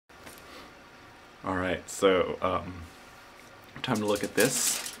Alright, so time to look at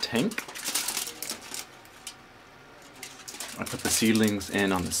this tank. I put the seedlings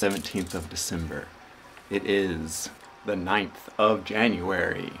in on the 17th of December. It is the 9th of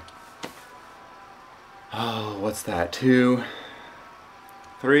January. Oh, what's that? 2,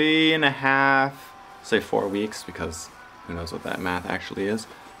 3.5, say 4 weeks, because who knows what that math actually is.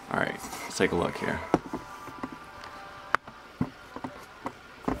 Alright, let's take a look here.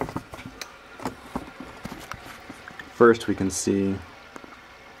 First we can see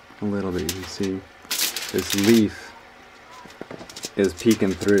a little bit, you can see this leaf is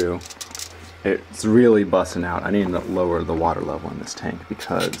peeking through. It's really busting out. I need to lower the water level in this tank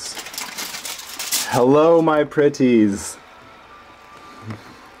because, hello my pretties!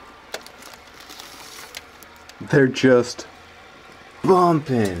 They're just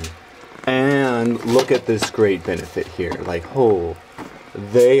bumping. And look at this great benefit here. Like, oh,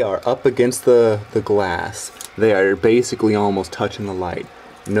 they are up against the glass. They are basically almost touching the light.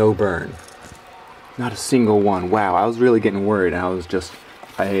 No burn. Not a single one. Wow, I was really getting worried. I was just,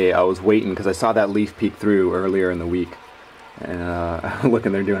 I was waiting because I saw that leaf peek through earlier in the week. And look,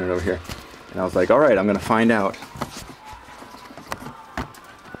 and they're doing it over here. And I was like, alright, I'm going to find out.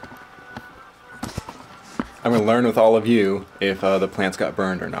 I'm going to learn with all of you if the plants got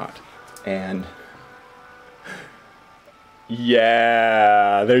burned or not. And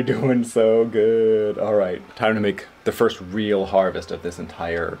yeah, they're doing so good. Alright, time to make the first real harvest of this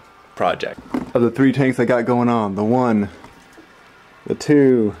entire project. Of the 3 tanks I got going on, the 1, the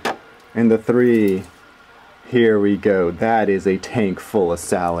 2, and the 3. Here we go. That is a tank full of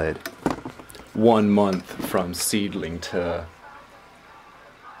salad. 1 month from seedling to,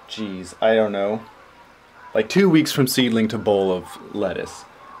 geez, I don't know. Like 2 weeks from seedling to bowl of lettuce.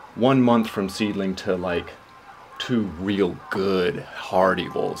 1 month from seedling to like 2 real good hearty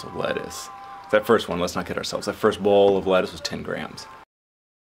bowls of lettuce. That first one, let's not kid ourselves, that first bowl of lettuce was 10 grams.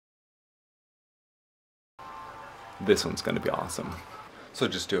 This one's gonna be awesome. So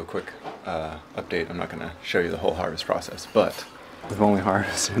just do a quick update. I'm not gonna show you the whole harvest process, but I've only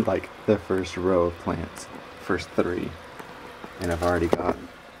harvested like the first row of plants, first 3, and I've already got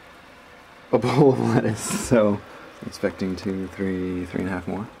a bowl of lettuce, so I'm expecting 2, 3, 3.5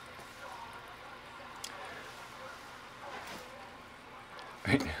 more.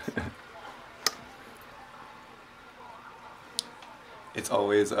 Right. It's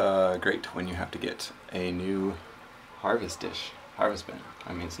always great when you have to get a new harvest bin.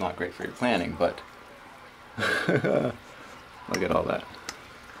 I mean, it's not great for your planning, but look at all that.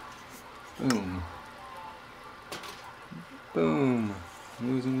 Boom. Boom.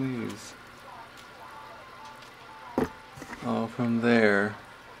 Losing leaves. All from there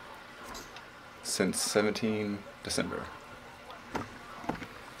since 17 December.